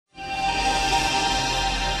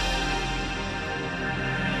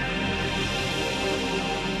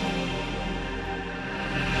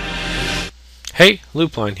Hey,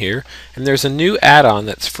 Loopline here, and there's a new add-on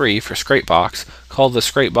that's free for Scrapebox called the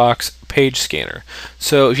Scrapebox Page Scanner.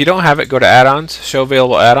 So if you don't have it, go to Add-ons, Show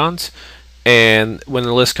Available Add-ons, and when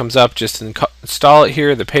the list comes up, just install it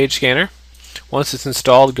here, the Page Scanner. Once it's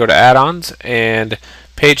installed, go to Add-ons and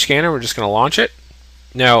Page Scanner. We're just going to launch it.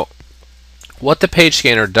 Now, what the Page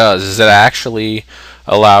Scanner does is it actually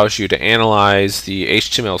allows you to analyze the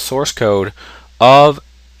HTML source code of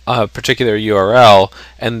a particular URL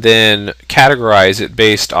and then categorize it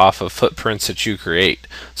based off of footprints that you create.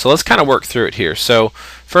 So let's kind of work through it here. So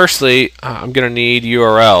firstly, I'm going to need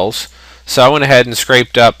URLs. So I went ahead and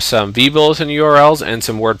scraped up some vBulletin URLs and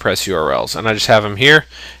some WordPress URLs, and I just have them here,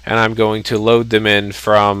 and I'm going to load them in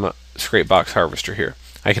from Scrapebox Harvester here.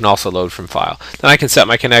 I can also load from file. Then I can set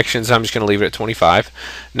my connections. I'm just going to leave it at 25.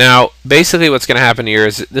 Now, basically what's going to happen here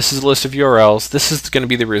is this is a list of URLs. This is going to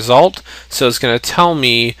be the result. So it's going to tell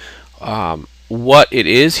me what it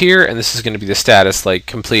is here, and this is going to be the status, like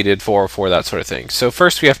completed 404, that sort of thing. So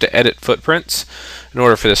first we have to edit footprints in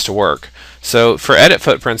order for this to work. So for edit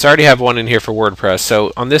footprints, I already have one in here for WordPress.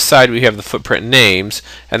 So on this side we have the footprint names,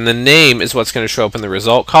 and the name is what's going to show up in the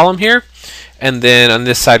result column here. And then on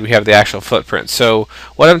this side we have the actual footprint. So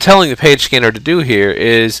what I'm telling the page scanner to do here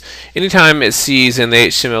is anytime it sees in the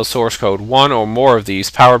HTML source code one or more of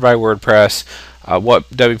these powered by WordPress, what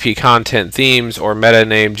WP content themes or meta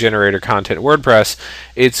name generator content WordPress,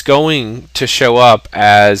 it's going to show up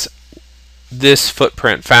as this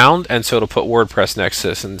footprint found, and so it'll put WordPress next to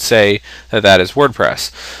this and say that that is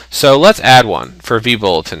WordPress. So let's add one for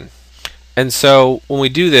vBulletin. And so when we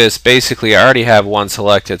do this, basically I already have one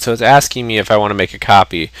selected, so it's asking me if I want to make a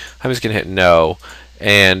copy. I'm just going to hit no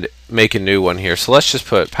and make a new one here. So let's just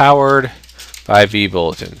put powered by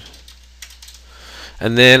vBulletin.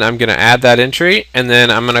 And then I'm going to add that entry, and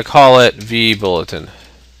then I'm going to call it vBulletin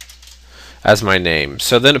as my name.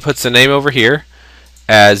 So then it puts the name over here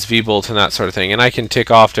as vBulletin, that sort of thing. And I can tick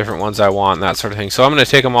off different ones I want, that sort of thing. So I'm going to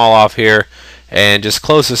take them all off here and just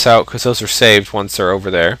close this out because those are saved once they're over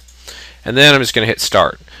there. And then I'm just going to hit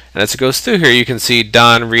start. And as it goes through here, you can see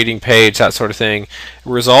done, reading page, that sort of thing.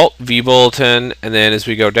 Result, vBulletin, and then as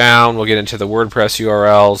we go down, we'll get into the WordPress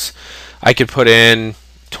URLs. I could put in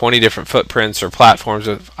 20 different footprints or platforms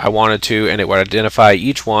if I wanted to, and it would identify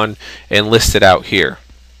each one and list it out here.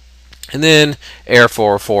 And then error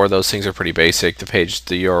 404, those things are pretty basic. The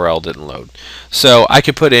URL didn't load. So I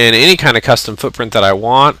could put in any kind of custom footprint that I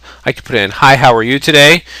want. I could put in, hi, how are you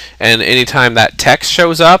today? And anytime that text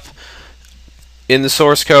shows up in the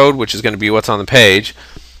source code, which is going to be what's on the page,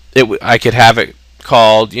 I could have it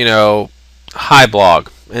called, you know, hi blog,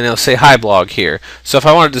 and it'll say hi blog here. So if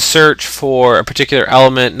I wanted to search for a particular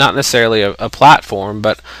element, not necessarily a platform,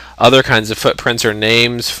 but other kinds of footprints or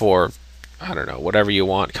names for, I don't know, whatever you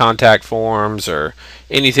want, contact forms or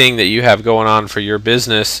anything that you have going on for your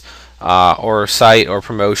business or site or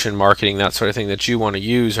promotion, marketing, that sort of thing that you want to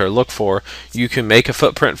use or look for, you can make a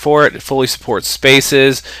footprint for it. It fully supports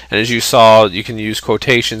spaces, and as you saw, you can use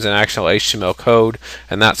quotations and actual HTML code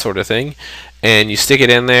and that sort of thing. And you stick it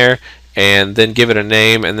in there and then give it a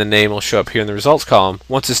name, and the name will show up here in the results column.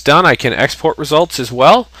 Once it's done, I can export results as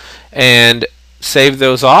well and save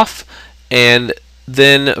those off, and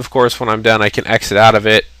then of course when I'm done I can exit out of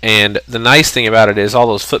it. And the nice thing about it is all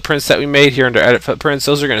those footprints that we made here under edit footprints,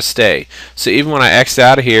 those are going to stay. So even when I exit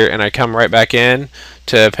out of here and I come right back in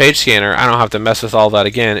to Page Scanner, I don't have to mess with all that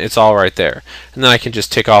again. It's all right there. And then I can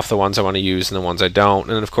just tick off the ones I want to use and the ones I don't.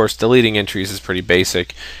 And then of course deleting entries is pretty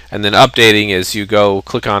basic. And then updating is you go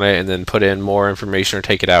click on it and then put in more information or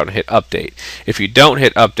take it out and hit update. If you don't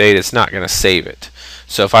hit update, it's not going to save it.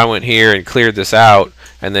 So if I went here and cleared this out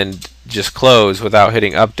and then just close without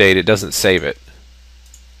hitting update, it doesn't save it.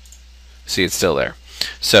 See, it's still there.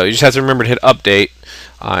 So you just have to remember to hit update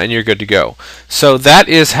and you're good to go. So that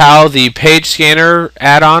is how the Page Scanner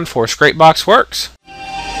add-on for Scrapebox works.